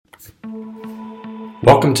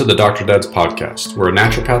Welcome to the Dr. Dad's podcast, where a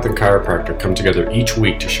naturopath and chiropractor come together each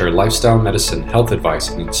week to share lifestyle medicine, health advice,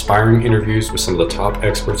 and inspiring interviews with some of the top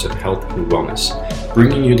experts in health and wellness,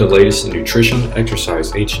 bringing you the latest in nutrition,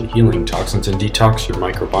 exercise, ancient healing, toxins and detox, your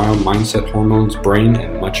microbiome, mindset, hormones, brain,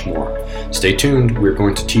 and much more. Stay tuned, we're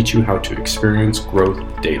going to teach you how to experience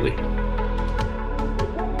growth daily.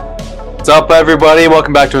 What's up, everybody?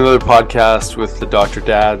 Welcome back to another podcast with the Dr.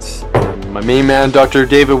 Dads. My main man, Dr.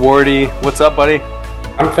 David Wardy. What's up, buddy?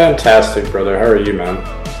 I'm fantastic, brother. How are you, man?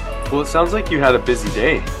 Well, it sounds like you had a busy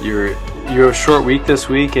day. You're a short week this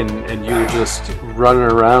week, and you were just running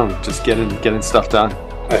around, just getting stuff done.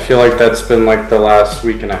 I feel like that's been like the last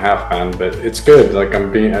week and a half, man, but it's good. Like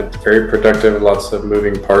I'm being very productive, lots of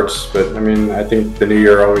moving parts, but I mean, I think the new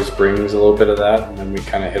year always brings a little bit of that, and then we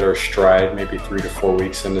kind of hit our stride maybe 3 to 4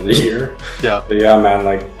 weeks into the year. Yeah. But yeah, man,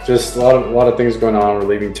 like just a lot of things going on. We're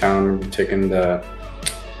leaving town, taking the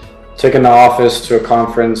office to a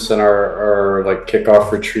conference and our like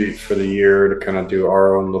kickoff retreat for the year to kind of do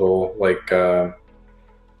our own little like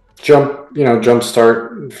jump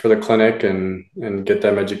start for the clinic and get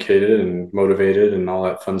them educated and motivated and all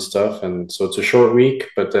that fun stuff. And so it's a short week,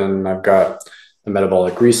 but then I've got the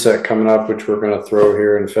metabolic reset coming up, which we're going to throw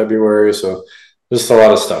here in February. So just a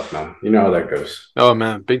lot of stuff, man. You know how that goes. Oh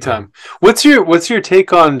man, big time. What's your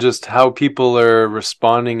take on just how people are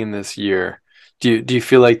responding in this year? Do you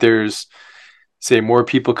feel like there's, say, more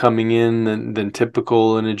people coming in than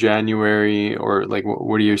typical in a January, or like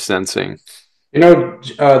what are you sensing? You know,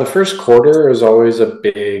 the first quarter is always a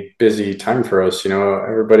big, busy time for us. You know,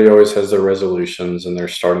 everybody always has their resolutions and they're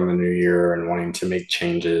starting the new year and wanting to make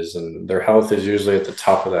changes, and their health is usually at the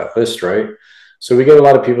top of that list, right? So we get a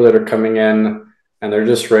lot of people that are coming in and they're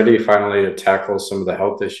just ready finally to tackle some of the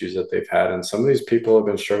health issues that they've had. And some of these people have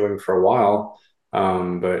been struggling for a while.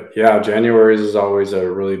 But yeah, January is always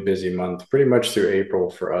a really busy month, pretty much through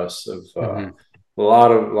April for us. Of a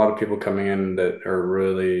lot of people coming in that are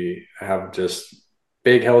really have just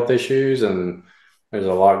big health issues, and there's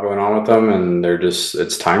a lot going on with them, and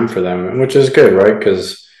it's time for them, which is good, right?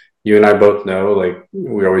 Because you and I both know, like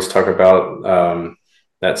we always talk about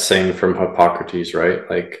that saying from Hippocrates, right?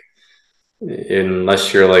 Like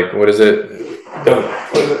unless you're like, what is it?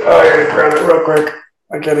 Oh, I gotta grab it real quick.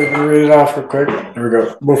 I can't even read it off real quick. There we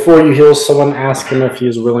go. Before you heal someone, ask him if he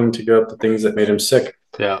is willing to give up the things that made him sick.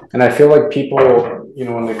 Yeah. And I feel like people, you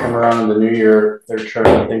know, when they come around in the new year, they're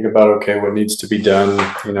trying to think about, okay, what needs to be done,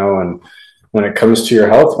 you know, and when it comes to your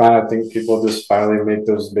health, man, I think people just finally make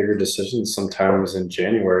those bigger decisions sometimes in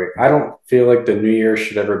January. I don't feel like the new year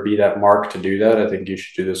should ever be that mark to do that. I think you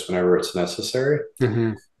should do this whenever it's necessary.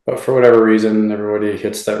 Mm-hmm. But for whatever reason, everybody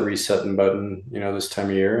hits that reset button, you know, this time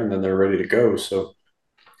of year, and then they're ready to go. So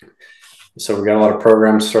we got a lot of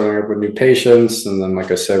programs starting up with new patients. And then,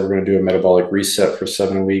 like I said, we're going to do a metabolic reset for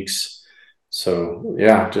 7 weeks. So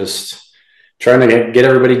yeah, just trying to get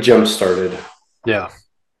everybody jump started. Yeah.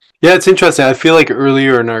 Yeah. It's interesting. I feel like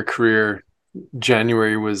earlier in our career,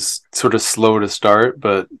 January was sort of slow to start,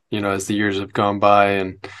 but you know, as the years have gone by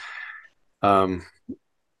and I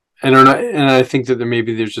think that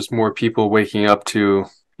there's just more people waking up to,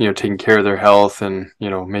 you know, taking care of their health, and, you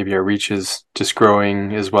know, maybe our reach is just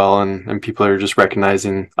growing as well. And people are just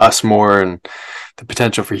recognizing us more and the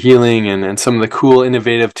potential for healing and some of the cool,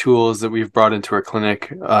 innovative tools that we've brought into our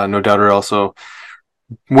clinic, no doubt, are also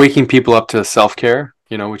waking people up to self-care,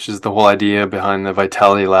 you know, which is the whole idea behind the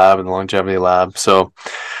Vitality Lab and the Longevity Lab. So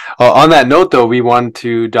on that note, though, we want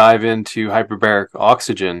to dive into hyperbaric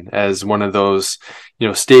oxygen as one of those, you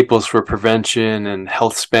know, staples for prevention and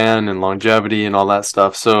health span and longevity and all that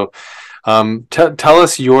stuff. So tell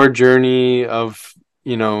us your journey of,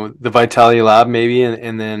 you know, the Vitality Lab maybe,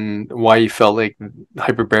 and then why you felt like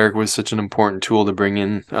hyperbaric was such an important tool to bring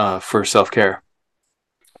in for self-care.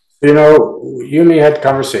 You know, you and me had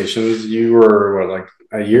conversations. You were like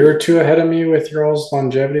a year or two ahead of me with your all's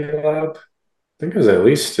longevity lab. I think it was at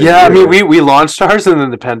least a year. I mean, we launched ours and then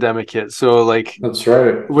the pandemic hit. So like, that's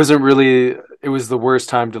right. It was the worst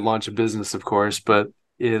time to launch a business, of course, but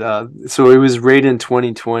so it was right in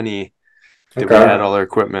 2020 that we had all our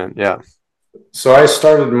equipment. Yeah. So I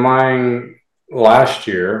started mine last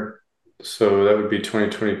year. So that would be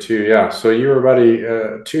 2022. Yeah. So you were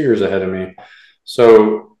about 2 years ahead of me.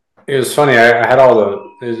 So it was funny. I had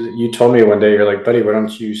you told me one day, you're like, buddy, why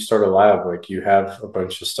don't you start a lab? Like you have a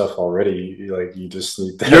bunch of stuff already. You just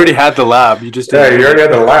need that. You already had the lab. You already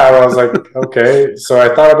had the lab. I was like, okay. So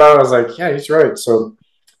I thought about it. I was like, yeah, he's right. So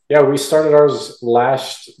yeah, we started ours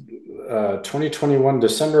last 2021,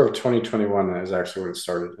 December of 2021 is actually when it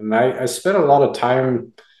started. And I spent a lot of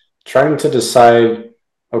time trying to decide,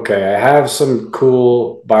 okay, I have some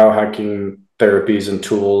cool biohacking therapies and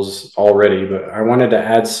tools already, but I wanted to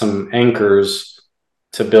add some anchors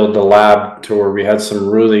to build the lab to where we had some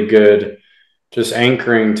really good, just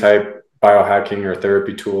anchoring type biohacking or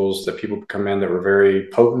therapy tools that people could come in that were very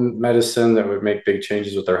potent medicine that would make big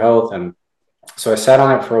changes with their health. And so I sat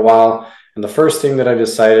on it for a while. And the first thing that I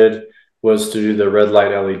decided was to do the red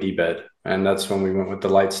light LED bed. And that's when we went with the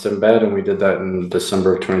light stem bed. And we did that in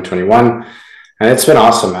December of 2021. And it's been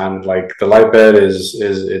awesome, man. Like the light bed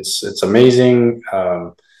it's amazing.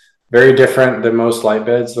 Very different than most light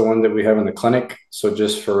beds, the one that we have in the clinic. So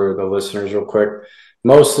just for the listeners real quick,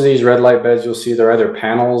 most of these red light beds you'll see, they're either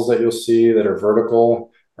panels that you'll see that are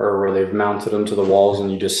vertical or where they've mounted them to the walls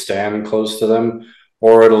and you just stand close to them,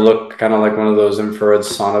 or it'll look kind of like one of those infrared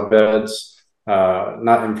sauna beds,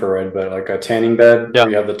 not infrared, but like a tanning bed. Yeah.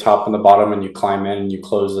 You have the top and the bottom and you climb in and you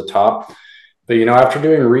close the top. But, after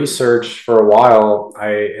doing research for a while,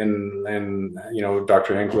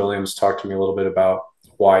 Dr. Hank Williams talked to me a little bit about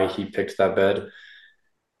why he picked that bed.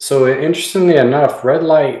 So interestingly enough, red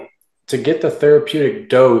light, to get the therapeutic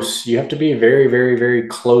dose, you have to be very, very, very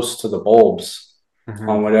close to the bulbs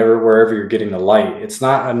on wherever you're getting the light. It's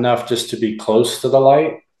not enough just to be close to the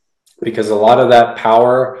light, because a lot of that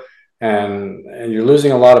power and you're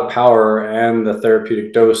losing a lot of power and the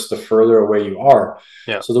therapeutic dose the further away you are.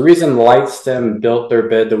 Yeah. So the reason Lightstem built their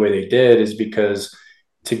bed the way they did is because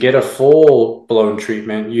to get a full blown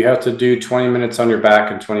treatment, you have to do 20 minutes on your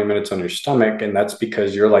back and 20 minutes on your stomach. And that's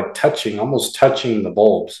because you're like almost touching the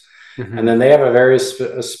bulbs. And then they have a very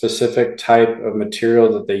specific type of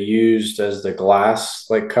material that they used as the glass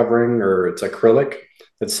like covering, or it's acrylic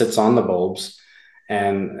that sits on the bulbs.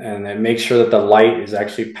 And it makes sure that the light is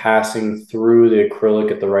actually passing through the acrylic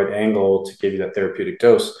at the right angle to give you that therapeutic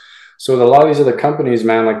dose. So with a lot of these other companies,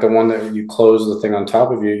 man, like the one that you close the thing on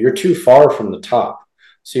top of you, you're too far from the top.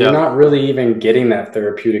 So you're not really even getting that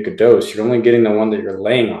therapeutic dose. You're only getting the one that you're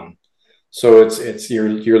laying on. So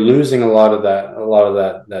you're losing a lot of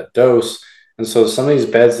that dose. And so some of these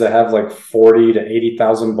beds that have like 40 to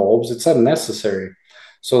 80,000 bulbs, it's unnecessary.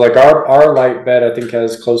 So like our light bed, I think,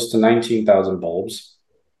 has close to 19,000 bulbs.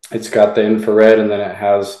 It's got the infrared, and then it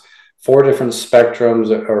has 4 different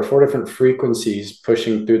spectrums or 4 different frequencies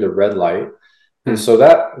pushing through the red light. And so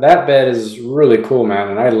that bed is really cool, man.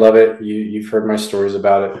 And I love it. You've heard my stories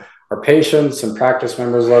about it. Our patients and practice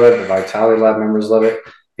members love it. The Vitality Lab members love it.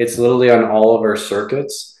 It's literally on all of our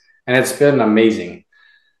circuits, and it's been amazing.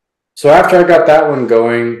 So after I got that one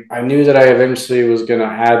going, I knew that I eventually was going to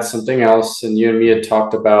add something else. And you and me had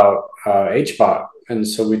talked about HBOT. And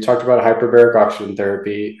so we talked about hyperbaric oxygen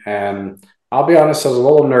therapy. And I'll be honest, I was a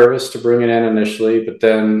little nervous to bring it in initially. But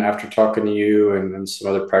then after talking to you and some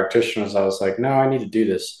other practitioners, I was like, no, I need to do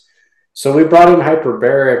this. So we brought in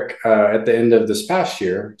hyperbaric at the end of this past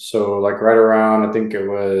year. So like right around, I think it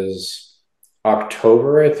was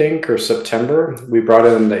October, I think, or September, we brought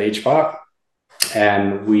in the HBOT.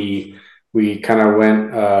 And we kind of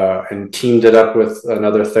went and teamed it up with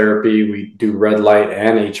another therapy. We do red light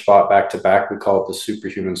and HBOT back to back. We call it the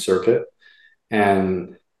superhuman circuit.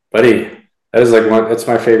 And buddy, that's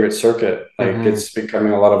my favorite circuit. Like it's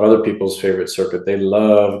becoming a lot of other people's favorite circuit. They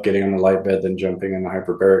love getting on the light bed than jumping in the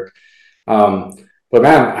hyperbaric. But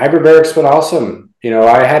man, hyperbaric's been awesome.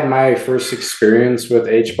 I had my first experience with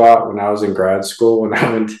HBOT when I was in grad school.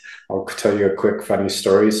 I'll tell you a quick funny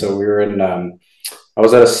story. So we were I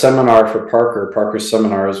was at a seminar for Parker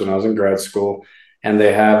Seminars when I was in grad school, and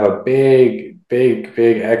they have a big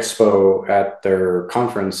expo at their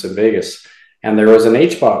conference in Vegas. And there was an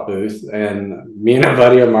HBOT booth, and me and a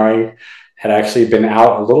buddy of mine had actually been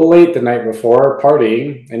out a little late the night before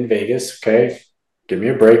partying in Vegas. Okay. Give me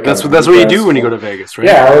a break. That's what you do when you go to Vegas, right?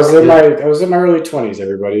 Yeah. I was in my early 20s,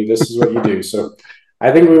 everybody. This is what you do. So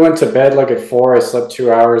I think we went to bed like at 4. I slept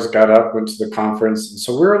 2 hours, got up, went to the conference. And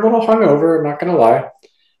so we were a little hungover, I'm not going to lie.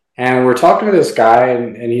 And we're talking to this guy,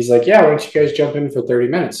 and he's like, yeah, why don't you guys jump in for 30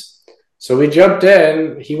 minutes? So we jumped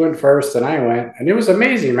in. He went first, and I went. And it was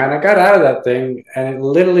amazing, man. I got out of that thing, and it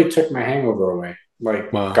literally took my hangover away.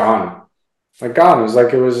 Gone. Like gone.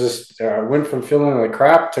 It was just, I went from feeling like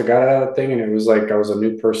crap to got out of that thing, and it was like I was a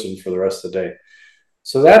new person for the rest of the day.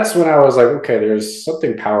 So that's when I was like, okay, there's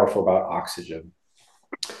something powerful about oxygen.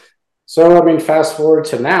 So, fast forward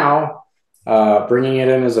to now, bringing it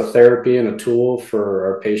in as a therapy and a tool for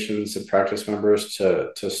our patients and practice members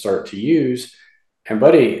to start to use. And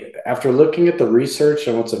buddy, after looking at the research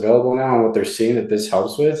and what's available now and what they're seeing that this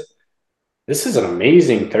helps with, this is an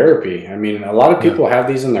amazing therapy. A lot of people have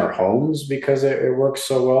these in their homes because it works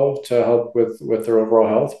so well to help with their overall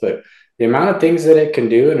health. But the amount of things that it can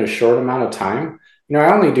do in a short amount of time,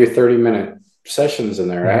 I only do 30-minute sessions in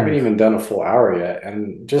there. I haven't even done a full hour yet.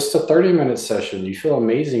 And just a 30-minute session, you feel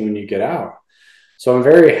amazing when you get out. So I'm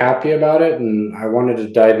very happy about it. And I wanted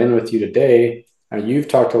to dive in with you today. You've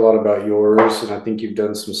talked a lot about yours, and I think you've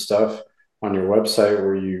done some stuff on your website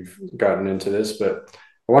where you've gotten into this, but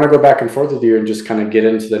I want to go back and forth with you and just kind of get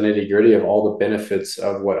into the nitty gritty of all the benefits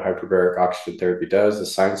of what hyperbaric oxygen therapy does, the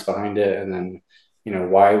science behind it, and then,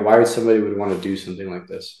 why somebody would want to do something like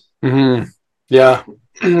this. Yeah.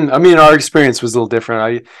 I mean, our experience was a little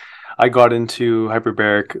different. I got into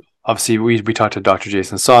hyperbaric. Obviously, we talked to Dr.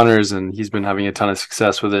 Jason Saunders, and he's been having a ton of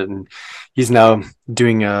success with it. And he's now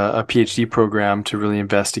doing a PhD program to really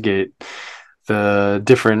investigate the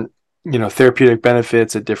different, therapeutic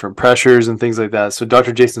benefits at different pressures and things like that. So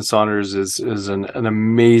Dr. Jason Saunders is an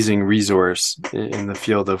amazing resource in the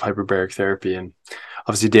field of hyperbaric therapy. And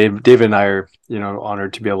obviously David and I are,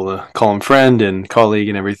 honored to be able to call him friend and colleague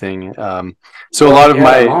and everything. So a lot of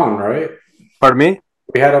my, on, right? Pardon me?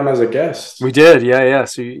 We had him as a guest. We did. Yeah.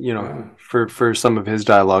 So, for some of his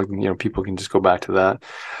dialogue, people can just go back to that.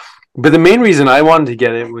 But the main reason I wanted to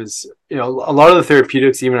get it was, a lot of the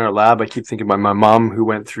therapeutics, even in our lab, I keep thinking about my mom who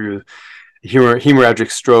went through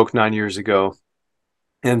hemorrhagic stroke 9 years ago.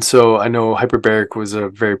 And so I know hyperbaric was a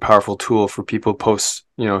very powerful tool for people post,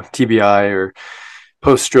 TBI or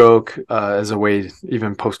post-stroke, as a way,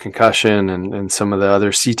 even post-concussion and some of the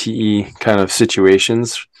other CTE kind of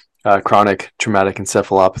situations, chronic traumatic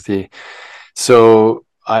encephalopathy. So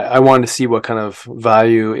I wanted to see what kind of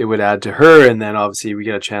value it would add to her. And then obviously we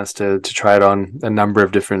get a chance to try it on a number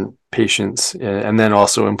of different patients, and then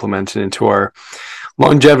also implement it into our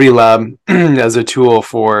longevity lab as a tool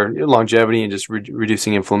for longevity and just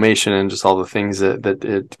reducing inflammation and just all the things that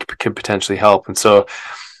it could potentially help. And so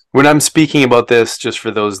when I'm speaking about this, just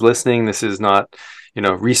for those listening, this is not,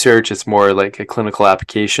 research. It's more like a clinical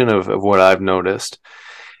application of what I've noticed.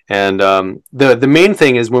 And the main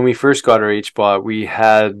thing is when we first got our HBOT, we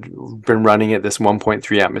had been running at this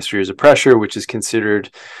 1.3 atmospheres of pressure, which is considered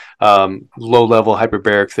low-level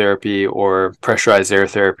hyperbaric therapy or pressurized air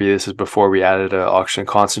therapy. This is before we added an oxygen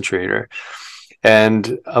concentrator.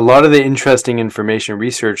 And a lot of the interesting information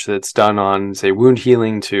research that's done on, say, wound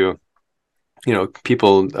healing to,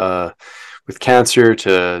 people with cancer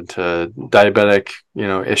to diabetic,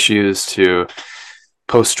 issues to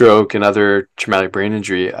post-stroke and other traumatic brain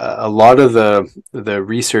injury, a lot of the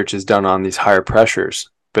research is done on these higher pressures.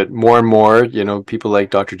 But more and more, people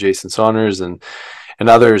like Dr. Jason Saunders and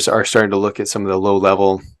others are starting to look at some of the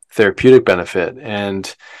low-level therapeutic benefit.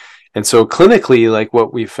 And so clinically, like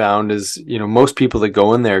what we found is, most people that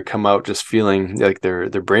go in there come out just feeling like their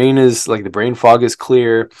brain is like the brain fog is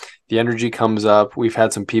clear, the energy comes up. We've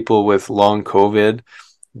had some people with long COVID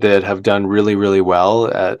that have done really, really well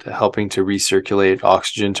at helping to recirculate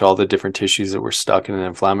oxygen to all the different tissues that were stuck in an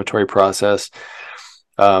inflammatory process,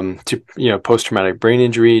 to, post-traumatic brain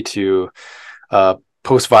injury, to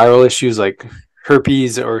post-viral issues like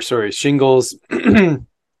shingles,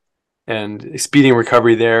 and speeding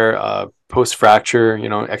recovery there,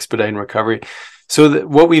 post-fracture, expediting recovery. So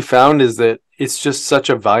what we found is that it's just such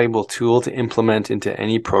a valuable tool to implement into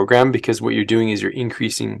any program, because what you're doing is you're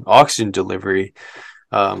increasing oxygen delivery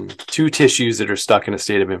to tissues that are stuck in a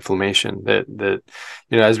state of inflammation. That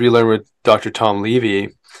as we learned with Dr. Tom Levy,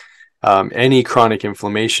 any chronic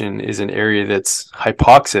inflammation is an area that's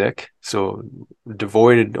hypoxic, so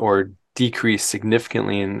devoid or decreased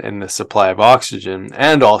significantly in the supply of oxygen,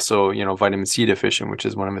 and also vitamin C deficient, which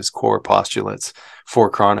is one of his core postulates for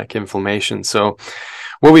chronic inflammation. So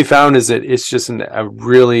what we found is that it's just a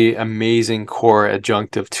really amazing core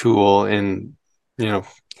adjunctive tool in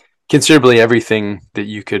considerably everything that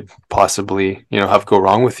you could possibly, have go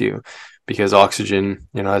wrong with you, because oxygen,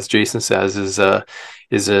 as Jason says, is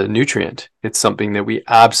a nutrient. It's something that we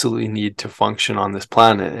absolutely need to function on this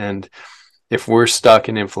planet. And if we're stuck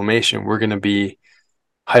in inflammation, we're going to be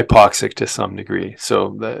hypoxic to some degree.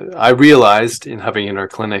 So I realized in having in our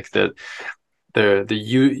clinic that the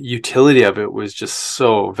utility of it was just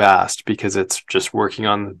so vast, because it's just working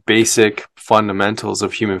on the basic fundamentals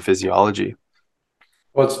of human physiology.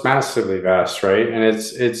 Well, it's massively vast, right? And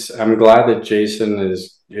it's I'm glad that Jason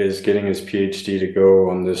is getting his PhD to go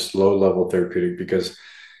on this low level therapeutic, because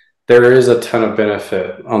there is a ton of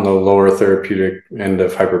benefit on the lower therapeutic end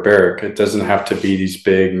of hyperbaric. It doesn't have to be these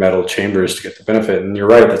big metal chambers to get the benefit. And you're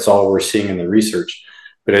right, that's all we're seeing in the research.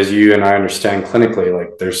 But as you and I understand clinically,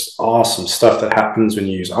 like there's awesome stuff that happens when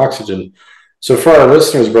you use oxygen. So for our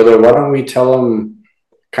listeners, brother, why don't we tell them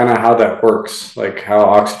kind of how that works, like how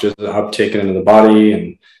oxygen is uptaken into the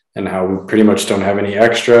body, and how we pretty much don't have any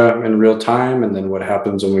extra in real time, and then what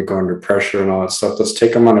happens when we go under pressure and all that stuff. Let's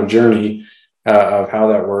take them on a journey of how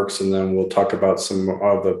that works, and then we'll talk about some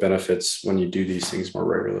of the benefits when you do these things more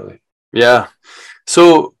regularly. Yeah.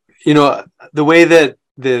 So, the way that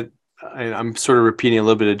I'm sort of repeating a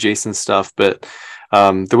little bit of Jason's stuff, but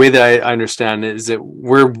the way that I understand it is that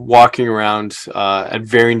we're walking around at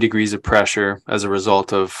varying degrees of pressure as a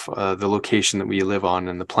result of the location that we live on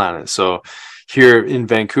in the planet. So here in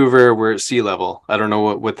Vancouver, we're at sea level. I don't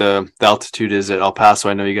know what the altitude is at El Paso.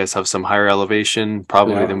 I know you guys have some higher elevation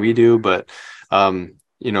probably than we do, but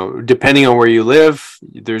depending on where you live,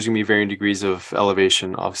 there's going to be varying degrees of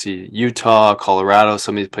elevation. Obviously, Utah, Colorado,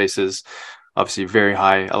 some of these places, obviously very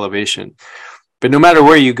high elevation. But no matter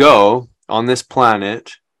where you go on this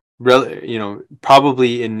planet,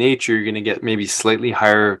 probably in nature, you're going to get maybe slightly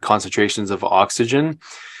higher concentrations of oxygen.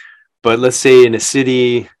 But let's say in a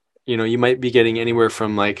city, you might be getting anywhere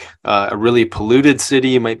from like a really polluted city,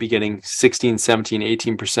 you might be getting 16, 17,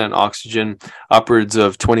 18% oxygen, upwards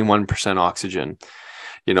of 21% oxygen.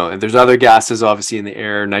 And there's other gases obviously in the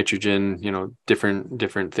air, nitrogen,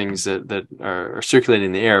 different things that are circulating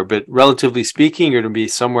in the air. But relatively speaking, you're going to be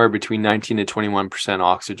somewhere between 19 to 21%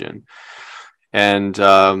 oxygen. And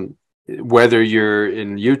whether you're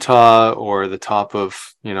in Utah or the top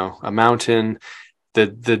of, a mountain, the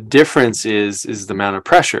difference is the amount of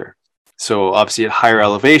pressure. So obviously at higher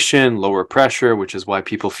elevation, lower pressure, which is why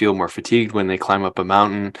people feel more fatigued when they climb up a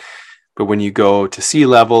mountain. But when you go to sea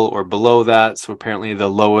level or below that, so apparently the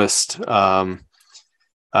lowest below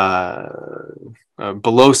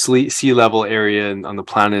sea level area on the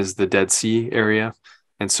planet is the Dead Sea area.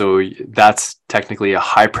 And so that's technically a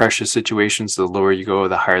high pressure situation. So the lower you go,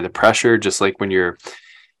 the higher the pressure, just like when you're,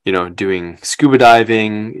 doing scuba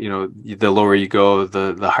diving, the lower you go,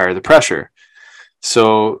 the higher the pressure.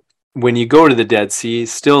 So when you go to the Dead Sea,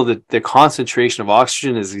 still the concentration of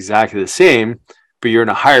oxygen is exactly the same, but you're in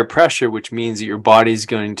a higher pressure, which means that your body's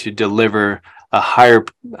going to deliver a higher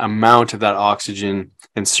amount of that oxygen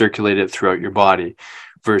and circulate it throughout your body,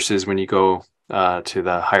 versus when you go to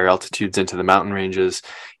the higher altitudes into the mountain ranges,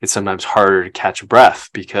 it's sometimes harder to catch a breath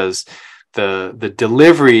because the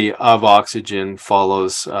delivery of oxygen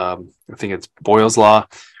follows, I think it's Boyle's law,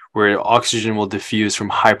 where oxygen will diffuse from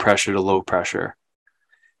high pressure to low pressure.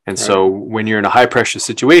 And so when you're in a high pressure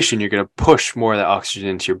situation, you're going to push more of that oxygen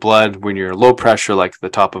into your blood. When you're low pressure, like the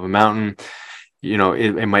top of a mountain,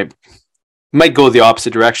 it might go the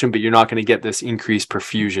opposite direction, but you're not going to get this increased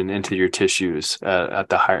perfusion into your tissues at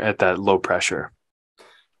that low pressure.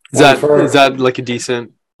 Is that like a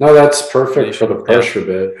decent? No, that's perfect for the pressure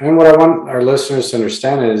bit. And what I want our listeners to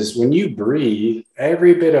understand is when you breathe,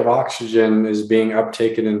 every bit of oxygen is being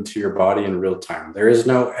uptaken into your body in real time. There is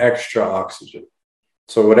no extra oxygen.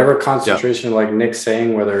 So whatever concentration, like Nick's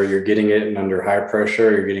saying, whether you're getting it under high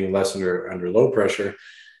pressure, you're getting less under low pressure,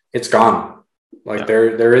 it's gone. Like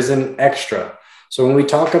there isn't extra. So when we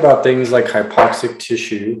talk about things like hypoxic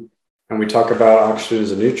tissue and we talk about oxygen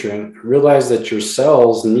as a nutrient, realize that your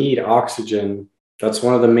cells need oxygen. That's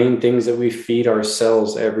one of the main things that we feed our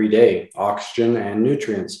cells every day, oxygen and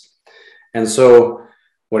nutrients. And so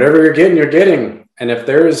whatever you're getting. And if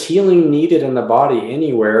there is healing needed in the body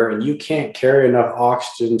anywhere and you can't carry enough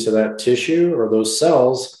oxygen to that tissue or those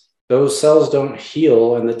cells don't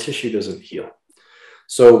heal and the tissue doesn't heal.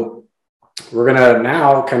 So we're going to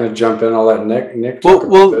now kind of jump in. I'll let Nick talk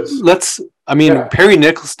about this. Perry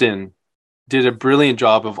Nicholson did a brilliant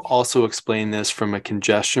job of also explaining this from a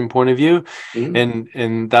congestion point of view. Mm-hmm.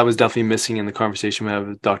 And that was definitely missing in the conversation we had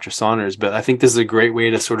with Dr. Saunders. But I think this is a great way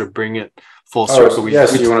to sort of bring it full circle. So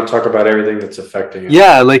you want to talk about everything that's affecting it.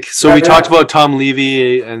 Yeah, we talked about Tom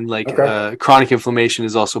Levy and chronic inflammation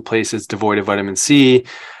is also places devoid of vitamin C.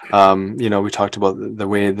 We talked about the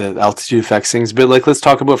way that altitude affects things, but let's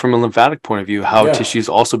talk about from a lymphatic point of view, how tissues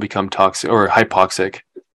also become toxic or hypoxic.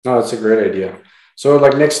 No, that's a great idea. So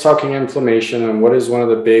Nick's talking inflammation and what is one of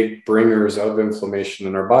the big bringers of inflammation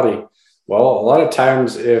in our body? Well, a lot of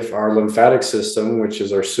times if our lymphatic system, which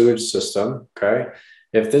is our sewage system,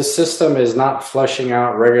 if this system is not flushing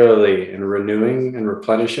out regularly and renewing and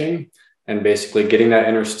replenishing and basically getting that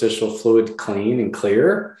interstitial fluid clean and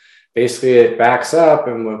clear, basically it backs up.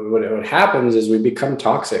 And what happens is we become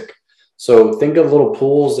toxic. So think of little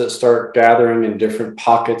pools that start gathering in different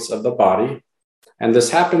pockets of the body. And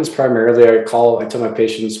this happens primarily, I tell my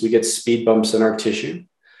patients, we get speed bumps in our tissue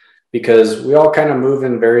because we all kind of move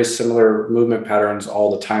in very similar movement patterns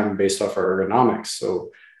all the time based off our ergonomics.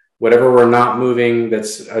 So whatever we're not moving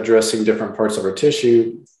that's addressing different parts of our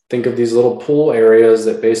tissue, think of these little pool areas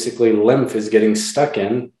that basically lymph is getting stuck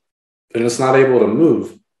in and it's not able to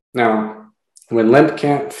move. Now, when lymph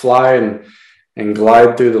can't fly and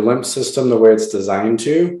glide through the lymph system the way it's designed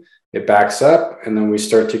to, it backs up, and then we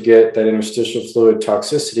start to get that interstitial fluid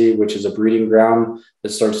toxicity, which is a breeding ground that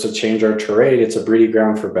starts to change our terrain. It's a breeding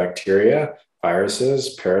ground for bacteria,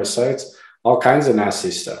 viruses, parasites, all kinds of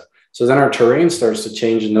nasty stuff. So then our terrain starts to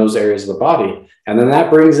change in those areas of the body, and then that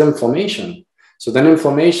brings inflammation. So then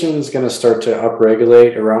inflammation is going to start to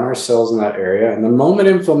upregulate around our cells in that area. And the moment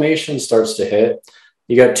inflammation starts to hit,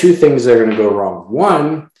 you got two things that are going to go wrong.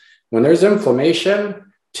 One, when there's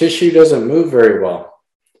inflammation, tissue doesn't move very well.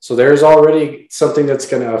 So there's already something that's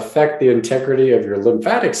going to affect the integrity of your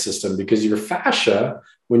lymphatic system, because your fascia,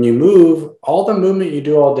 when you move, all the movement you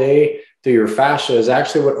do all day through your fascia is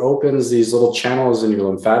actually what opens these little channels in your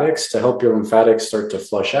lymphatics to help your lymphatics start to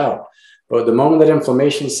flush out. But the moment that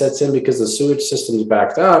inflammation sets in because the sewage system is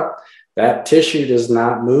backed up, that tissue does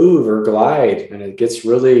not move or glide, and it gets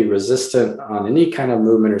really resistant on any kind of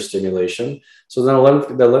movement or stimulation. So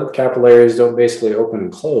then the lymph capillaries don't basically open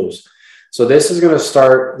and close. So this is going to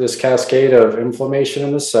start this cascade of inflammation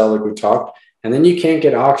in the cell, like we talked, and then you can't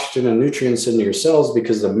get oxygen and nutrients into your cells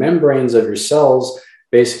because the membranes of your cells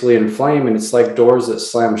basically inflame, and it's like doors that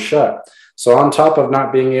slam shut. So on top of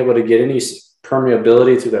not being able to get any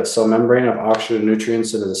permeability through that cell membrane of oxygen and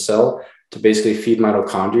nutrients into the cell to basically feed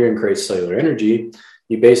mitochondria and create cellular energy,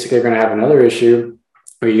 you basically are going to have another issue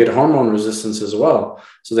where you get hormone resistance as well.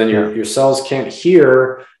 So then your cells can't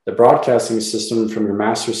hear the broadcasting system from your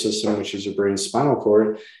master system, which is your brain spinal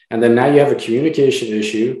cord. And then now you have a communication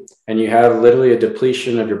issue, and you have literally a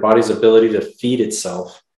depletion of your body's ability to feed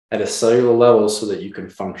itself at a cellular level so that you can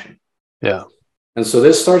function. Yeah. And so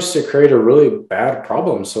this starts to create a really bad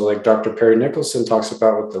problem. So like Dr. Perry Nicholson talks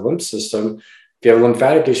about with the lymph system, if you have a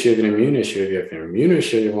lymphatic issue, you have an immune issue. If you have an immune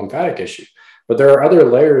issue, you have a lymphatic issue. But there are other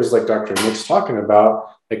layers like Dr. Nick's talking about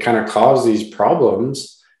that kind of cause these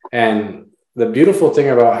problems. And the beautiful thing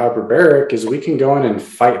about hyperbaric is we can go in and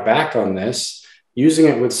fight back on this using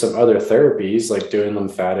it with some other therapies, like doing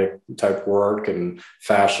lymphatic type work and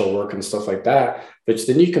fascial work and stuff like that. But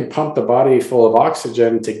then you can pump the body full of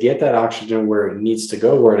oxygen to get that oxygen where it needs to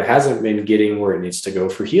go, where it hasn't been getting where it needs to go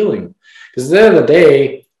for healing. Because at the end of the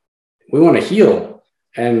day, we want to heal.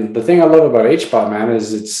 And the thing I love about HBOT, man,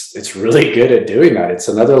 is it's really good at doing that. It's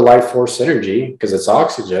another life force energy because it's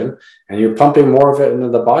oxygen, and you're pumping more of it into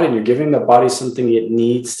the body, and you're giving the body something it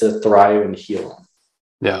needs to thrive and heal.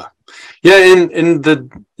 Yeah. Yeah,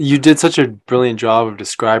 and you did such a brilliant job of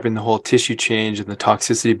describing the whole tissue change and the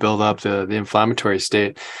toxicity buildup, the inflammatory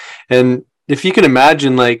state. And if you can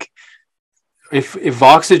imagine, like, if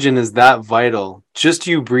oxygen is that vital, just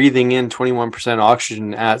you breathing in 21%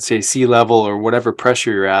 oxygen at, say, sea level or whatever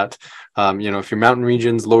pressure you're at, if your mountain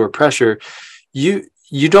region's lower pressure, you're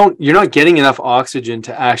not getting enough oxygen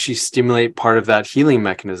to actually stimulate part of that healing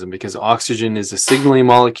mechanism, because oxygen is a signaling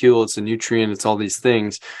molecule, it's a nutrient, it's all these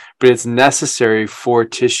things, but it's necessary for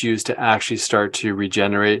tissues to actually start to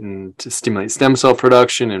regenerate and to stimulate stem cell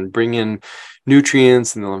production and bring in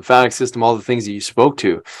nutrients in the lymphatic system, all the things that you spoke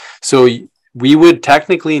to. So we would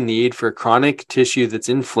technically need, for chronic tissue that's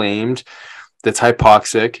inflamed, that's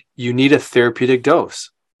hypoxic, you need a therapeutic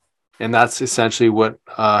dose. And that's essentially what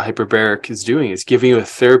hyperbaric is doing, is giving you a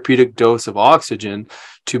therapeutic dose of oxygen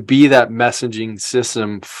to be that messaging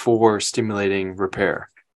system for stimulating repair.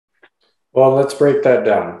 Well, let's break that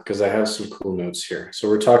down because I have some cool notes here. So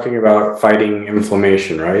we're talking about fighting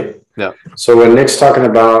inflammation, right? Yeah. So when Nick's talking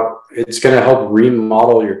about it's going to help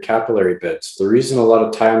remodel your capillary beds. The reason a lot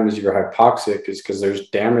of times you're hypoxic is because there's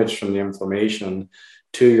damage from the inflammation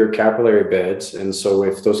to your capillary beds. And so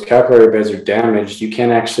if those capillary beds are damaged, you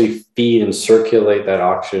can't actually feed and circulate that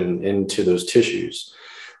oxygen into those tissues.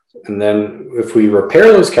 And then if we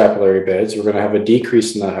repair those capillary beds, we're going to have a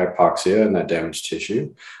decrease in that hypoxia and that damaged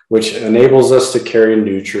tissue, which enables us to carry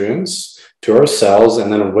nutrients to our cells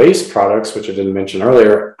and then waste products, which I didn't mention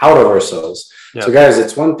earlier, out of our cells. Yep. So guys,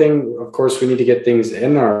 it's one thing, of course, we need to get things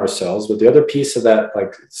in our cells, but the other piece of that,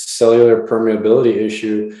 like cellular permeability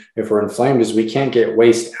issue, if we're inflamed, is we can't get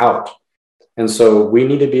waste out. And so we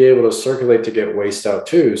need to be able to circulate to get waste out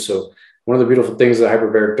too. So one of the beautiful things that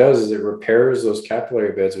hyperbaric does is it repairs those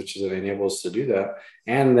capillary beds, which is it enables us to do that.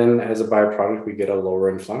 And then as a byproduct, we get a lower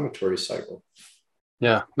inflammatory cycle.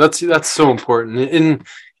 Yeah, that's so important. And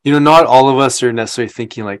not all of us are necessarily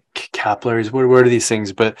thinking like capillaries, what are these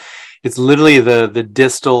things? But it's literally the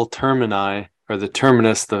distal termini, or the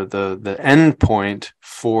terminus, the end point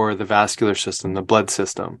for the vascular system, the blood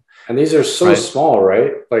system. And these are so small,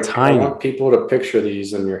 right? Like tiny. I want people to picture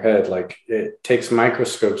these in your head. Like it takes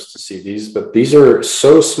microscopes to see these, but these are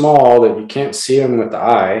so small that you can't see them with the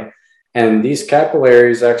eye. And these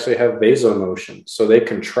capillaries actually have vasomotion, so they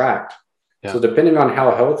contract. So depending on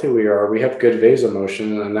how healthy we are, we have good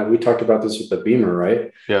vasomotion, and that we talked about this with the Beamer,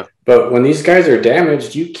 right? Yeah. But when these guys are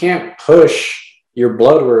damaged, you can't push your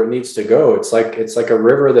blood where it needs to go. It's like a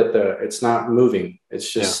river that it's not moving.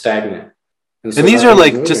 It's just stagnant. And these are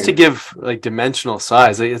like, just to give like dimensional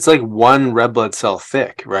size, it's like one red blood cell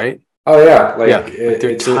thick, right? Oh yeah,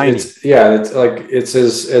 they're tiny. It's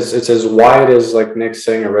as wide as, like Nick's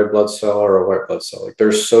saying, a red blood cell or a white blood cell. Like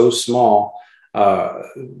they're so small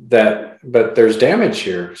but there's damage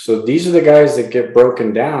here. So these are the guys that get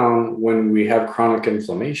broken down when we have chronic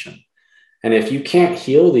inflammation. And if you can't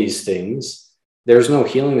heal these things, there's no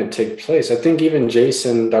healing that takes place. I think even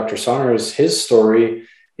Jason, Dr. Saunders, his story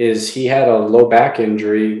is he had a low back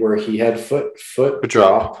injury where he had foot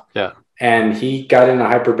drop. Yeah. And he got in a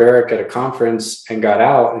hyperbaric at a conference and got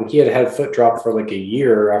out, and he had foot drop for like a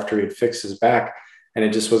year after he'd fixed his back, and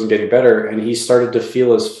it just wasn't getting better. And he started to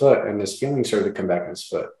feel his foot, and his feeling started to come back in his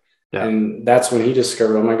foot. Yeah. And that's when he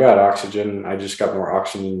discovered, oh my God, oxygen. I just got more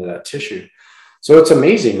oxygen into that tissue. So it's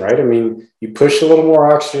amazing, right? I mean, you push a little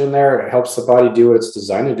more oxygen in there, it helps the body do what it's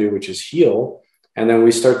designed to do, which is heal. And then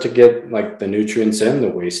we start to get like the nutrients in, the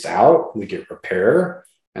waste out, we get repair,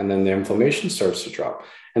 and then the inflammation starts to drop.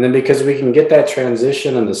 And then because we can get that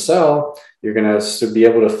transition in the cell, you're going to be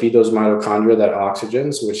able to feed those mitochondria that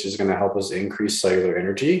oxygens, which is going to help us increase cellular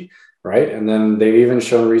energy, right? And then they've even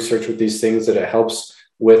shown research with these things that it helps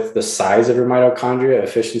with the size of your mitochondria,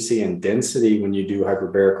 efficiency, and density when you do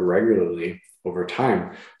hyperbaric regularly over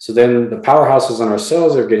time. So then the powerhouses on our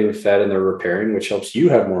cells are getting fed and they're repairing, which helps you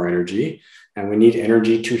have more energy. And we need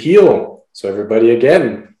energy to heal. So everybody,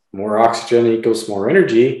 again, more oxygen equals more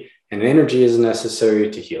energy. And energy is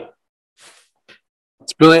necessary to heal.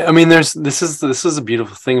 It's really, I mean, this is a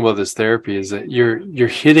beautiful thing about this therapy is that you're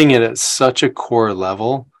hitting it at such a core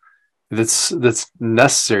level that's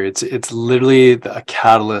necessary. It's literally a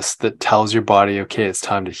catalyst that tells your body, okay, it's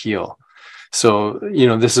time to heal. So,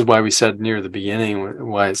 this is why we said near the beginning,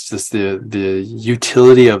 why it's just the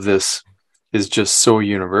utility of this is just so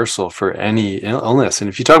universal for any illness. And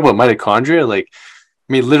if you talk about mitochondria, like,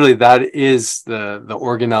 I mean, literally, that is the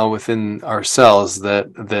organelle within our cells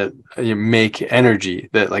that make energy.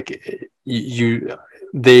 That like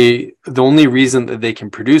the only reason that they can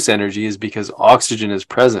produce energy is because oxygen is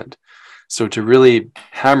present. So to really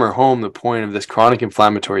hammer home the point of this chronic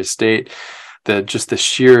inflammatory state, that just the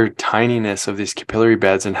sheer tininess of these capillary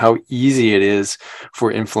beds and how easy it is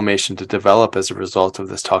for inflammation to develop as a result of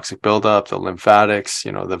this toxic buildup, the lymphatics,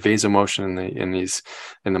 the vasomotion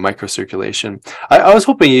in the microcirculation. I was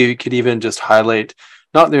hoping you could even just highlight,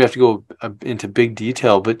 not that we have to go into big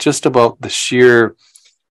detail, but just about the sheer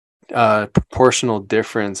proportional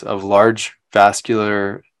difference of large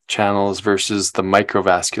vascular channels versus the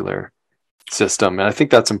microvascular system. And I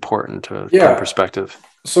think that's important to put perspective.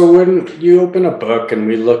 So when you open a book and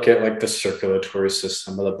we look at like the circulatory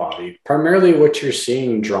system of the body, primarily what you're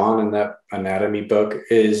seeing drawn in that anatomy book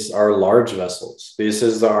is our large vessels. This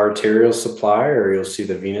is the arterial supply, or you'll see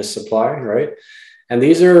the venous supply, right? And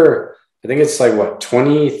these are, I think it's like what,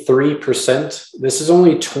 23%? This is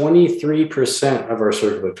only 23% of our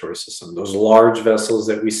circulatory system, those large vessels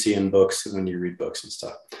that we see in books when you read books and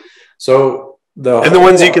stuff. So the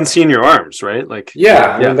ones you can see in your arms, right? Like,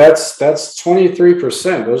 I mean, that's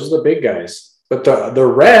 23%. Those are the big guys. But the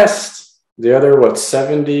rest, the other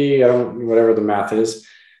 70, whatever the math is,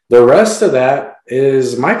 the rest of that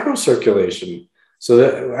is microcirculation.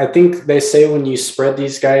 So I think they say when you spread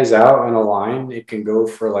these guys out on a line, it can go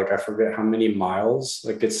for like, I forget how many miles.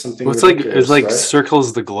 Like it's something. Well, it's like right?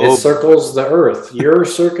 Circles the globe. It circles the earth. Your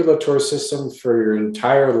circulatory system for your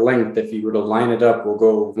entire length, if you were to line it up, will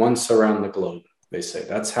go once around the globe. They say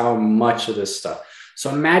that's how much of this stuff.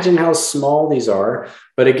 So imagine how small these are.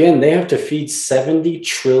 But again, they have to feed 70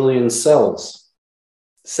 trillion cells.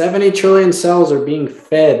 70 trillion cells are being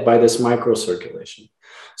fed by this microcirculation.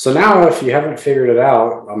 So now, if you haven't figured it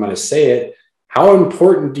out, I'm going to say it. How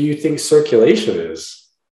important do you think circulation is?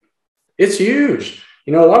 It's huge.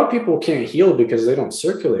 A lot of people can't heal because they don't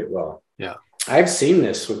circulate well. Yeah. I've seen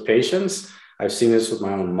this with patients. I've seen this with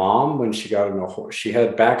my own mom when she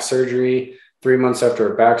had back surgery. 3 months after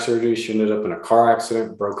her back surgery, she ended up in a car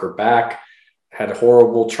accident, broke her back, had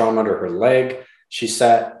horrible trauma to her leg. She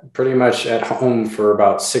sat pretty much at home for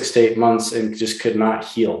about 6 to 8 months and just could not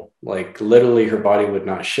heal. Like literally her body would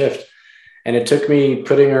not shift. And it took me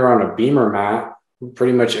putting her on a Beamer mat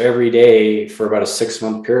pretty much every day for about a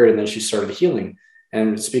 6-month period. And then she started healing.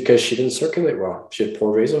 And it's because she didn't circulate well. She had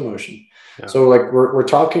poor vasomotion. Yeah. So like we're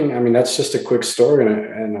talking, I mean, that's just a quick story.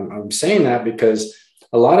 And I'm saying that because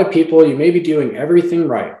a lot of people, you may be doing everything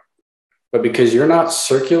right, but because you're not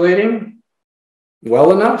circulating,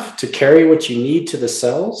 well enough to carry what you need to the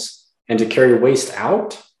cells and to carry waste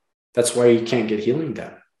out, that's why you can't get healing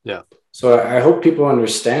done. Yeah. So I hope people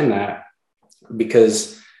understand that,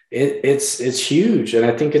 because it's huge. And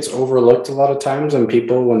I think it's overlooked a lot of times on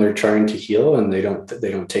people when they're trying to heal, and they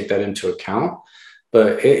don't take that into account,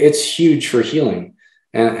 but it's huge for healing.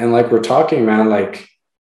 And like we're talking, man, like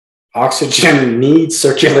oxygen needs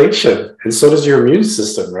circulation, and so does your immune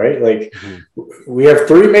system, right? Like we have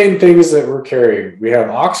three main things that we're carrying. We have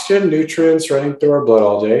oxygen, nutrients running through our blood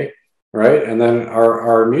all day, right? And then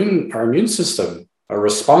our immune system, a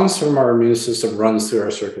response from our immune system runs through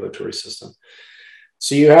our circulatory system.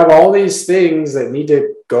 So you have all these things that need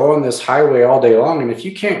to go on this highway all day long. And if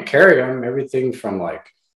you can't carry them, everything from like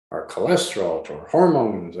our cholesterol to our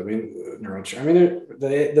hormones, the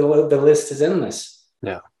list is endless.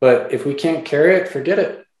 Yeah. But if we can't carry it, forget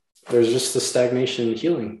it. There's just the stagnation in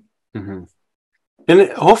healing. Mm-hmm.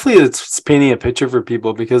 And hopefully it's painting a picture for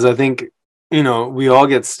people, because I think, we all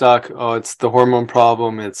get stuck. Oh, it's the hormone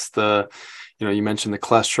problem. It's the, you mentioned the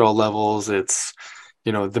cholesterol levels. It's,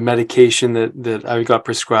 the medication that I got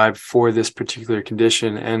prescribed for this particular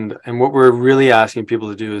condition. And what we're really asking people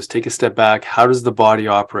to do is take a step back. How does the body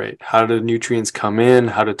operate? How do nutrients come in?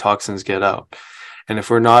 How do toxins get out? And if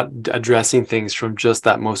we're not addressing things from just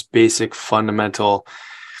that most basic fundamental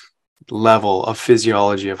level of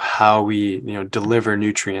physiology of how we deliver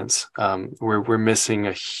nutrients, we're missing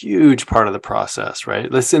a huge part of the process, right?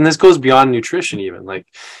 And this goes beyond nutrition even. Like,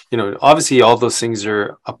 obviously all those things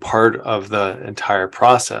are a part of the entire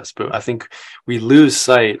process, but I think we lose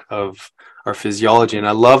sight of our physiology. And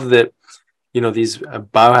I love that these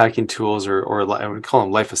biohacking tools, or I would call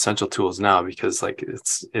them life essential tools now, because like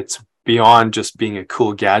it's beyond just being a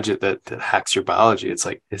cool gadget that hacks your biology. It's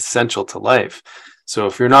like essential to life. So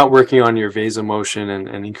if you're not working on your vasomotion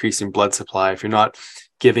and increasing blood supply, if you're not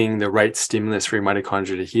giving the right stimulus for your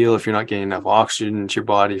mitochondria to heal, if you're not getting enough oxygen into your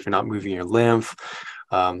body, if you're not moving your lymph,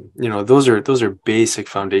 those are basic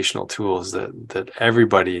foundational tools that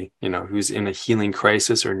everybody, who's in a healing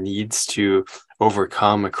crisis or needs to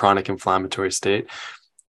overcome a chronic inflammatory state,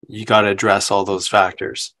 you got to address all those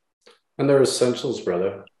factors. And they're essentials,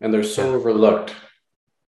 brother. And they're so overlooked.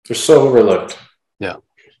 They're so overlooked. Yeah.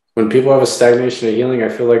 When people have a stagnation of healing, I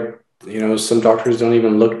feel like, some doctors don't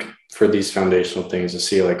even look for these foundational things to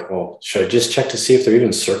see, like, well, should I just check to see if they're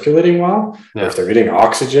even circulating well? Yeah. Or if they're getting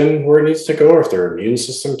oxygen where it needs to go, or if their immune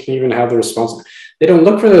system can even have the response. They don't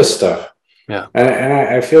look for this stuff. Yeah. And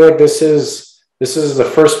I feel like this is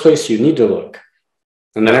the first place you need to look.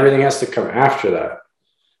 And then everything has to come after that.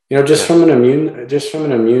 Just from an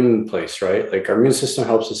immune place, right? Like our immune system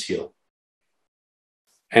helps us heal.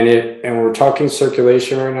 And we're talking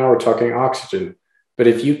circulation right now, we're talking oxygen. But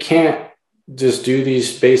if you can't just do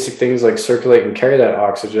these basic things like circulate and carry that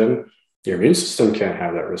oxygen, your immune system can't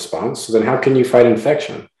have that response. So then how can you fight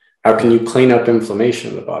infection? How can you clean up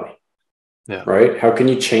inflammation in the body? Yeah. Right? How can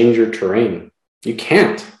you change your terrain? You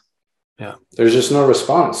can't. Yeah. There's just no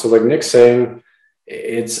response. So like Nick's saying,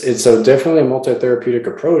 it's definitely a multi-therapeutic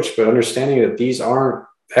approach, but understanding that these aren't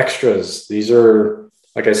extras. These are,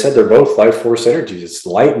 like I said, they're both life force energies. It's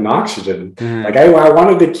light and oxygen. Like I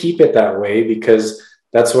wanted to keep it that way, because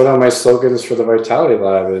that's one of my slogans for the Vitality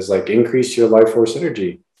Lab is like increase your life force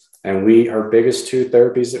energy. And our biggest two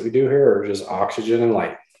therapies that we do here are just oxygen and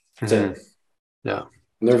light. That's it. Yeah.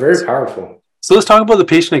 And they're very powerful. So let's talk about the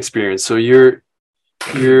patient experience. So you're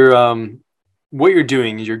what you're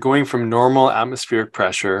doing is you're going from normal atmospheric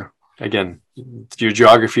pressure. Again, your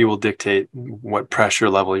geography will dictate what pressure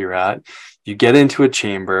level you're at. You get into a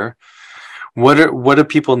chamber. What do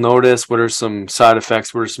people notice? What are some side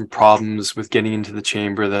effects? What are some problems with getting into the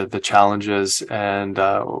chamber, the challenges, and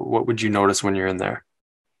what would you notice when you're in there?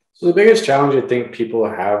 So the biggest challenge I think people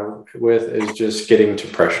have with is just getting to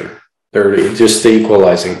pressure. They're just the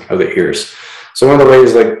equalizing of the ears. So one of the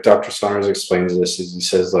ways like Dr. Saunders explains this is he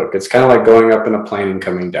says, look, it's kind of like going up in a plane and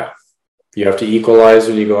coming down. You have to equalize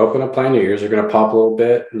when you go up in a plane. Your ears are going to pop a little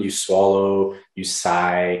bit, and you swallow, you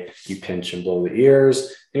sigh, you pinch and blow the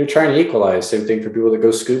ears. And you're trying to equalize. Same thing for people that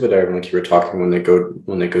go scuba diving, like you were talking, when they go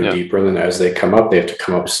deeper, and then as they come up, they have to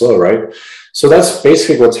come up slow, right? So that's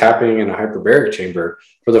basically what's happening in a hyperbaric chamber.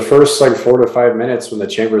 For the first like 4 to 5 minutes when the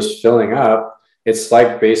chamber is filling up, it's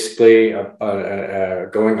like basically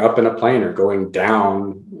going up in a plane or going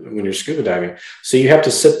down when you're scuba diving. So you have to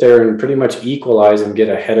sit there and pretty much equalize and get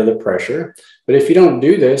ahead of the pressure. But if you don't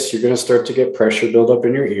do this, you're going to start to get pressure build up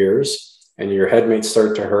in your ears, and your head may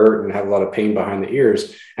start to hurt and have a lot of pain behind the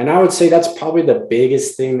ears. And I would say that's probably the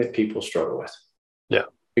biggest thing that people struggle with. Yeah.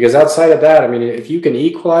 Because outside of that, I mean, if you can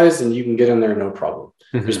equalize, then you can get in there, no problem.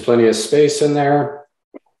 There's plenty of space in there.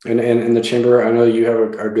 And in the chamber, I know you have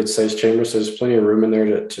a good sized chamber, so there's plenty of room in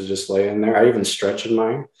there to just lay in there. I even stretch in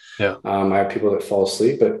mine. Yeah. I have people that fall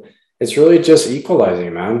asleep, but it's really just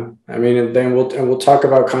equalizing, man. I mean, and then we'll talk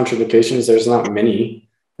about contraindications. There's not many.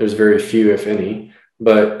 There's very few, if any.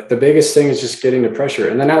 But the biggest thing is just getting the pressure.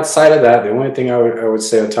 And then outside of that, the only thing I would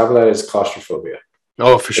say on top of that is claustrophobia.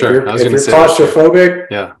 Oh, for sure. If you're claustrophobic,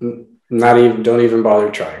 yeah, don't even bother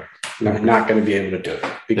trying. Not going to be able to do it,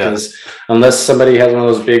 because unless somebody has one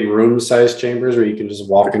of those big room-sized chambers where you can just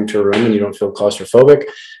walk into a room and you don't feel claustrophobic,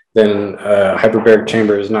 then hyperbaric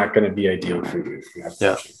chamber is not going to be ideal for you.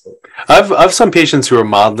 Yeah, I've some patients who are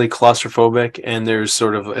mildly claustrophobic, and there's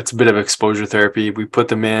it's a bit of exposure therapy. We put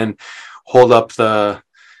them in, hold up the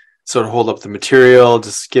material,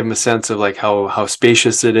 just give them a sense of like how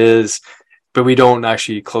spacious it is. But we don't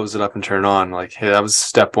actually close it up and turn it on. Like, hey, that was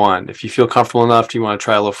step one. If you feel comfortable enough, do you want to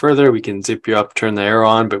try a little further? We can zip you up, turn the air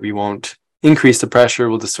on, but we won't increase the pressure.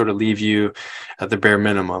 We'll just sort of leave you at the bare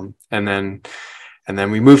minimum. And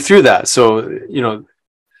then we move through that. So,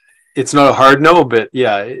 it's not a hard no, but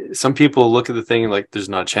yeah, some people look at the thing like there's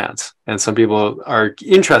not a chance. And some people are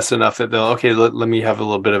interested enough that they'll, okay, let me have a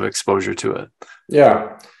little bit of exposure to it.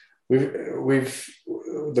 Yeah. We've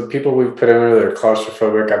the people we've put in there, they're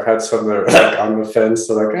claustrophobic. I've had some that are like on the fence.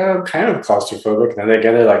 They're like, oh, I'm kind of claustrophobic. And then they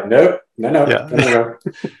get it like, nope, no.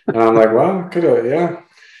 And I'm like, well, could have, yeah.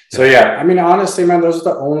 So yeah, I mean, honestly, man, those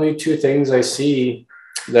are the only two things I see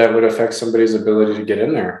that would affect somebody's ability to get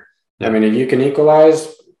in there. Yeah. I mean, if you can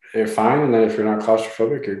equalize, you're fine. And then if you're not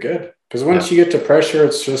claustrophobic, you're good. Because once you get to pressure,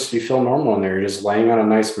 it's just, you feel normal in there. You're just laying on a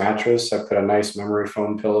nice mattress. I put a nice memory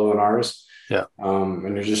foam pillow in ours. Yeah.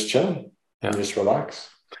 And you're just chilling. And just relax.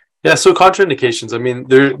 Yeah. So contraindications, I mean,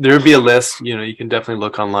 there would be a list, you can definitely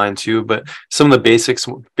look online too, but some of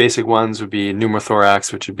the basic ones would be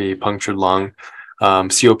pneumothorax, which would be punctured lung,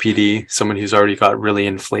 COPD, someone who's already got really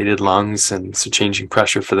inflated lungs. And so changing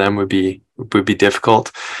pressure for them would be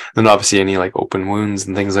difficult. And obviously any like open wounds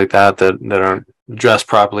and things like that aren't addressed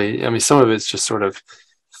properly. I mean, some of it's just sort of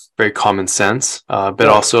very common sense, but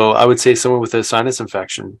also I would say someone with a sinus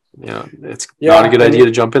infection, it's not a good idea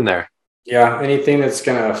to jump in there. Yeah, anything that's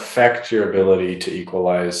going to affect your ability to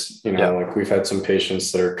equalize, like we've had some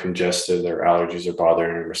patients that are congested, their allergies are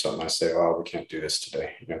bothering them or something. I say, oh, we can't do this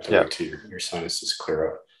today. You have to wait till your sinuses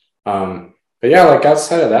clear up. But yeah, like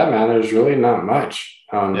outside of that, man, there's really not much.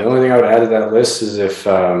 The only thing I would add to that list is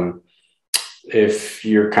if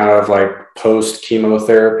you're kind of like post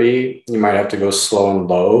chemotherapy, you might have to go slow and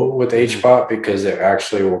low with HBOT, because it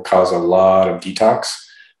actually will cause a lot of detox.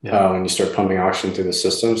 When you start pumping oxygen through the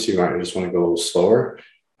system, so you might just want to go a little slower.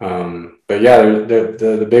 But yeah,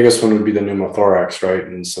 the biggest one would be the pneumothorax, right?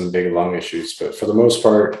 And some big lung issues. But for the most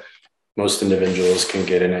part, most individuals can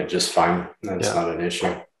get in it just fine. That's not an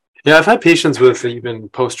issue. Yeah, I've had patients with even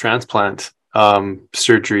post-transplant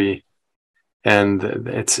surgery, and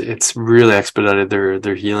it's really expedited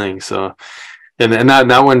their healing. So, and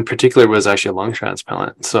that one in particular was actually a lung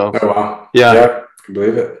transplant. So, oh wow, yeah, I can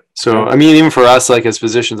believe it. So, I mean, even for us, like as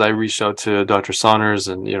physicians, I reached out to Dr. Saunders,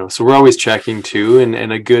 and, so we're always checking too. And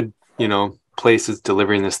a good, place that's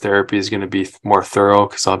delivering this therapy is going to be more thorough,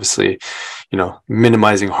 because obviously,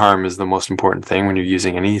 minimizing harm is the most important thing when you're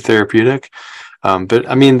using any therapeutic. But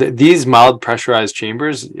I mean, these mild pressurized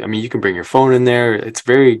chambers, I mean, you can bring your phone in there. It's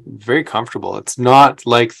very, very comfortable. It's not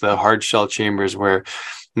like the hard shell chambers where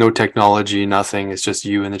no technology, nothing. It's just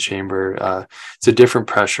you in the chamber. It's a different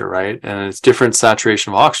pressure, right? And it's different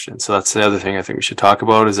saturation of oxygen. So that's the other thing I think we should talk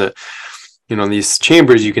about, is that, in these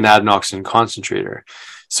chambers, you can add an oxygen concentrator.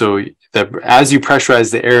 So that as you pressurize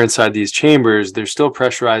the air inside these chambers, they're still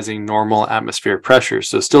pressurizing normal atmospheric pressure.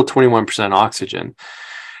 So still 21% oxygen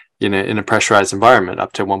in a pressurized environment,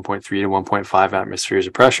 up to 1.3 to 1.5 atmospheres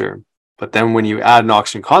of pressure. But then when you add an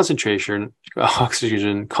oxygen concentrator,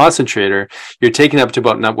 you're taking up to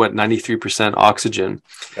about 93% oxygen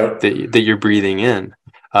that you're breathing in.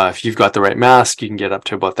 If you've got the right mask, you can get up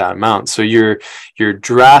to about that amount. So you're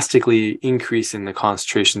drastically increasing the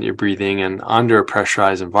concentration that you're breathing in under a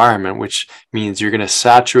pressurized environment, which means you're going to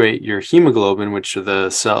saturate your hemoglobin, which are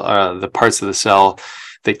the parts of the cell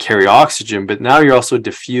that carry oxygen, but now you're also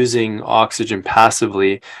diffusing oxygen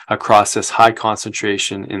passively across this high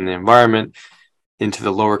concentration in the environment into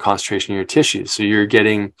the lower concentration in your tissues. So you're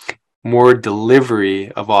getting more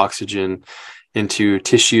delivery of oxygen into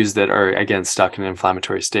tissues that are, again, stuck in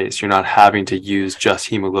inflammatory states. You're not having to use just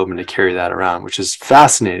hemoglobin to carry that around, which is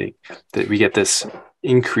fascinating that we get this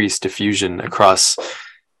increased diffusion across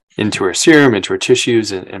into our serum, into our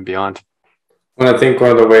tissues, and beyond. Well, I think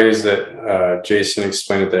one of the ways that Jason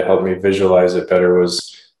explained it that helped me visualize it better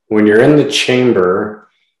was when you're in the chamber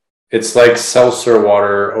It's like seltzer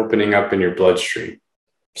water opening up in your bloodstream.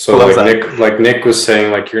 So like Nick was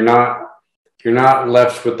saying, like you're not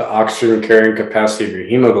left with the oxygen carrying capacity of your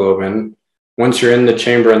hemoglobin. Once you're in the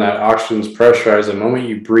chamber and that oxygen's pressurized, the moment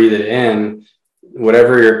you breathe it in,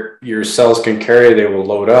 whatever your cells can carry, they will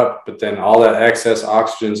load up, but then all that excess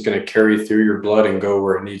oxygen is going to carry through your blood and go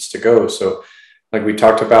where it needs to go. So like we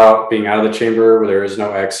talked about being out of the chamber where there is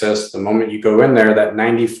no excess, the moment you go in there, that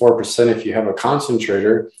 94%, if you have a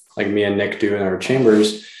concentrator like me and Nick do in our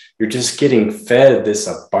chambers, you're just getting fed this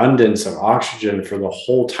abundance of oxygen for the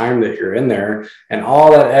whole time that you're in there. And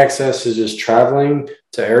all that excess is just traveling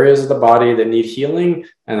to areas of the body that need healing.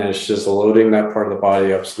 And then it's just loading that part of the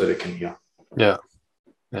body up so that it can heal. Yeah.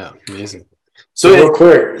 Yeah. Amazing. So real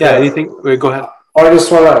quick. Yeah. Anything? Go ahead. I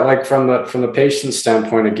just want to, like, from the patient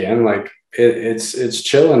standpoint again, like it's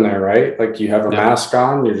chill in there, right? Like you have a mask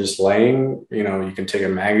on, you're just laying, you can take a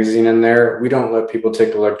magazine in there. We don't let people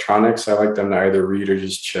take electronics. I like them to either read or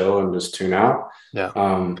just chill and just tune out. Yeah.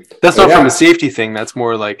 That's not from a safety thing. That's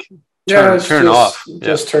more like turn it off.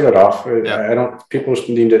 Just turn it off. People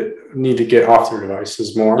need to get off their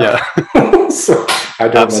devices more. Yeah. So I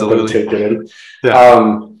don't let them take it in.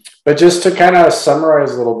 Yeah. But just to kind of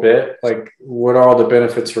summarize a little bit, like what are all the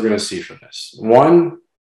benefits we're going to see from this? One,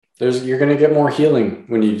 you're going to get more healing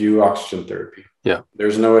when you do oxygen therapy. Yeah.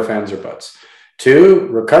 There's no ifs, ands, or buts. Two,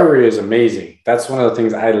 recovery is amazing. That's one of the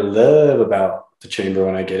things I love about the chamber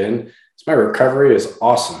when I get in. Is my recovery is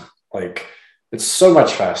awesome. Like it's so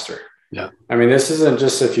much faster. Yeah. I mean, this isn't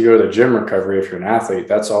just if you go to the gym recovery, if you're an athlete,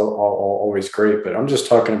 that's all always great. But I'm just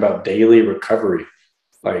talking about daily recovery.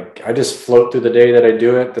 Like I just float through the day that I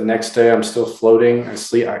do it. The next day I'm still floating. I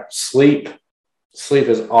sleep. Sleep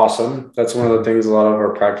is awesome. That's one of the things a lot of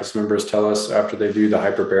our practice members tell us after they do the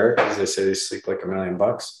hyperbaric, because they say they sleep like $1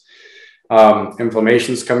 million.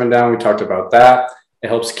 Inflammation's coming down. We talked about that. It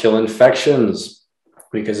helps kill infections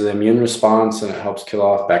because of the immune response, and it helps kill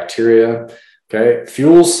off bacteria. Okay.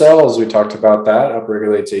 Fuel cells. We talked about that.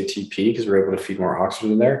 Upregulates ATP because we're able to feed more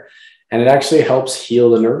oxygen in there. And it actually helps heal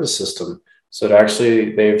the nervous system. So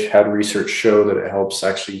they've had research show that it helps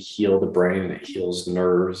actually heal the brain, and it heals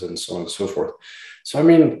nerves and so on and so forth. So, I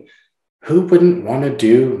mean, who wouldn't want to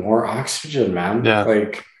do more oxygen, man? Yeah.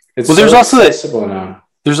 Like it's there's also accessible now.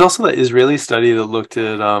 There's also the Israeli study that looked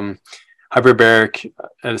at hyperbaric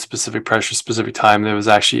at a specific pressure, specific time that was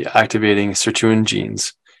actually activating sirtuin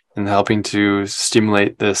genes and helping to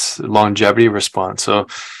stimulate this longevity response. So,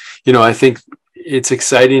 I think it's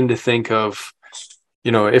exciting to think of,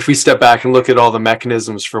 if we step back and look at all the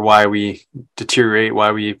mechanisms for why we deteriorate,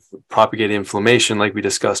 why we propagate inflammation, like we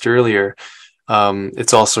discussed earlier,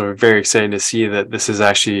 it's also very exciting to see that this is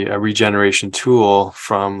actually a regeneration tool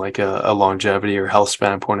from like a longevity or health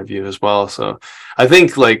span point of view as well. So I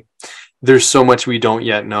think like there's so much we don't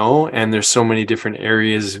yet know, and there's so many different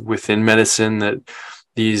areas within medicine that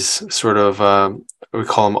these sort of we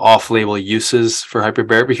call them off-label uses for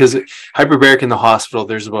hyperbaric, because hyperbaric in the hospital,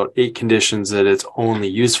 there's about 8 conditions that it's only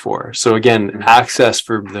used for. So again, access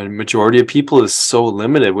for the majority of people is so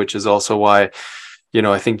limited, which is also why,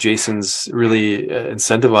 I think Jason's really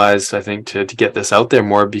incentivized, I think, to get this out there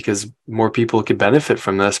more, because more people could benefit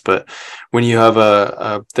from this. But when you have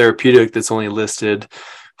a therapeutic that's only listed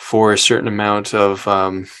for a certain amount of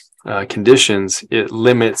conditions, it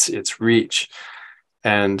limits its reach.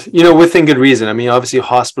 And, within good reason. I mean, obviously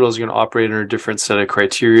hospitals are going to operate under a different set of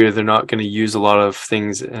criteria. They're not going to use a lot of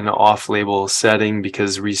things in an off-label setting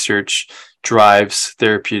because research drives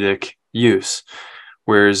therapeutic use.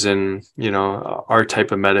 Whereas in, our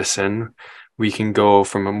type of medicine, we can go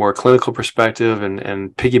from a more clinical perspective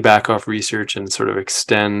and piggyback off research and sort of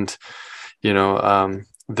extend, the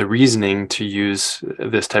reasoning to use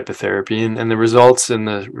this type of therapy. And the results in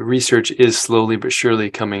the research is slowly but surely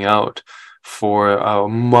coming out for a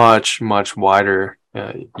much, much wider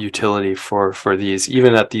utility for these,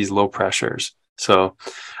 even at these low pressures. So,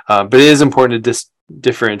 but it is important to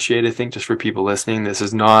differentiate, I think, just for people listening. This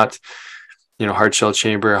is not, hard shell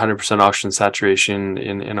chamber, 100% oxygen saturation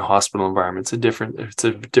in a hospital environment. It's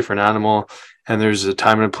a different animal, and there's a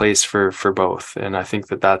time and a place for both. And I think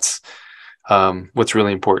that's what's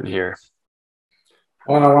really important here.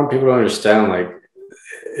 Well, I want people to understand, like,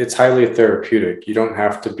 it's highly therapeutic. You don't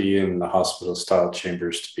have to be in the hospital style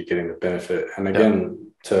chambers to be getting the benefit. And again,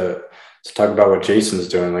 to talk about what Jason's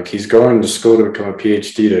doing, like he's going to school to become a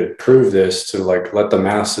PhD to prove this, to like let the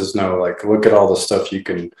masses know, like, look at all the stuff you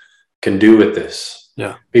can do with this.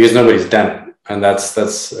 Yeah. Because nobody's done it. And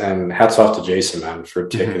that's and hats off to Jason, man, for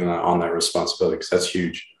taking on that responsibility, because that's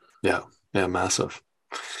huge. Yeah. Yeah. Massive.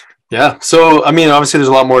 Yeah. So, I mean, obviously there's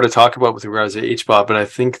a lot more to talk about with regards to HBOT, but I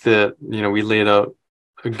think that, we laid out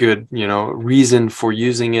a good, reason for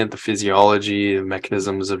using it, the physiology, the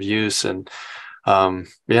mechanisms of use. And I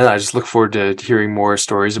just look forward to hearing more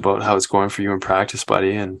stories about how it's going for you in practice,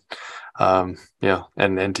 buddy. And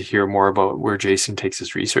and to hear more about where Jason takes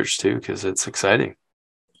his research too, because it's exciting.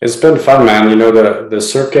 It's been fun, man. The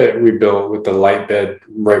circuit we built with the light bed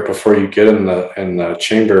right before you get in the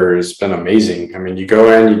chamber has been amazing. I mean, you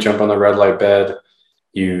go in, you jump on the red light bed,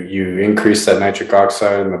 you increase that nitric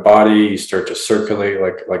oxide in the body, you start to circulate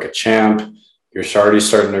like a champ. You're already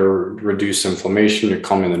starting to reduce inflammation. You're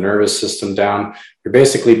calming the nervous system down. You're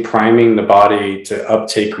basically priming the body to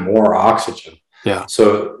uptake more oxygen. Yeah.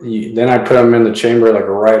 So then I put them in the chamber like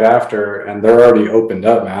right after, and they're already opened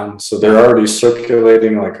up, man. So they're already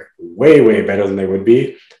circulating like way, way better than they would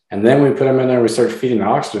be. And then we put them in there and we start feeding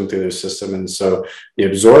oxygen through their system. And so the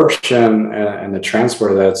absorption and the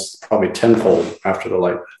transport of that's probably tenfold after the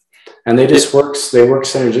light. And they work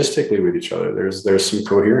synergistically with each other. There's some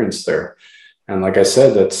coherence there. And like I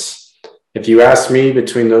said, if you ask me,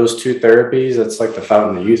 between those two therapies, that's like the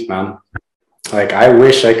fountain of youth, man. Like, I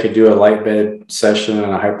wish I could do a light bed session in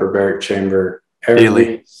a hyperbaric chamber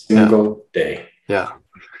every single day. Yeah.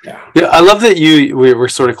 I love that we're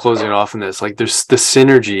sort of closing off on this. Like, there's the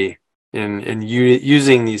synergy in you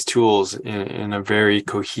using these tools in a very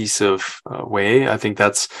cohesive way. I think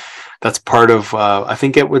that's part of I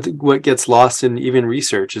think what gets lost in even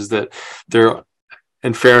research is that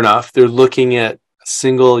and fair enough, they're looking at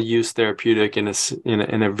single-use therapeutic in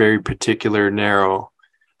a very particular narrow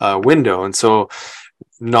window, and so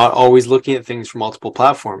not always looking at things from multiple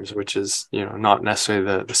platforms, which is not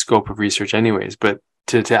necessarily the scope of research, anyways. But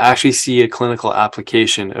to actually see a clinical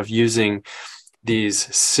application of using these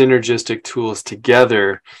synergistic tools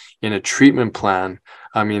together in a treatment plan,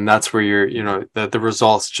 I mean, that's where the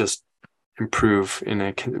results just improve in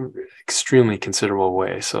an extremely considerable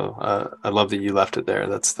way. So I love that you left it there.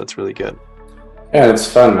 That's really good. Yeah,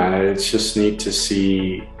 it's fun, man. It's just neat to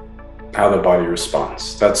see how the body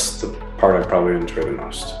responds. That's the part I probably enjoy the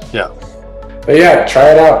most. Yeah. But yeah,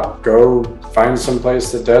 try it out. Go find some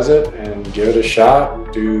place that does it and give it a shot.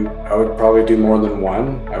 I would probably do more than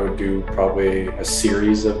one. I would do probably a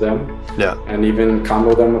series of them. Yeah. And even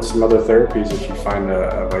combo them with some other therapies if you find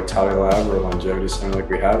a Vitality Lab or a longevity center like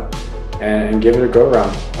we have. And give it a go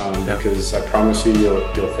round, because I promise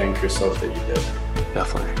you'll thank yourself that you did.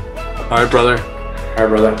 Definitely. All right, brother.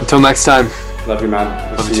 Until next time. Love you,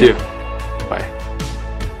 man. Love you too. Bye.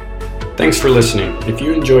 Thanks for listening. If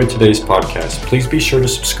you enjoyed today's podcast, please be sure to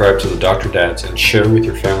subscribe to the Dr. Dads and share with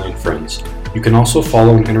your family and friends. You can also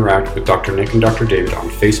follow and interact with Dr. Nick and Dr. David on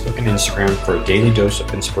Facebook and Instagram for a daily dose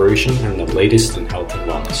of inspiration and the latest in health and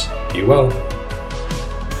wellness. Be well.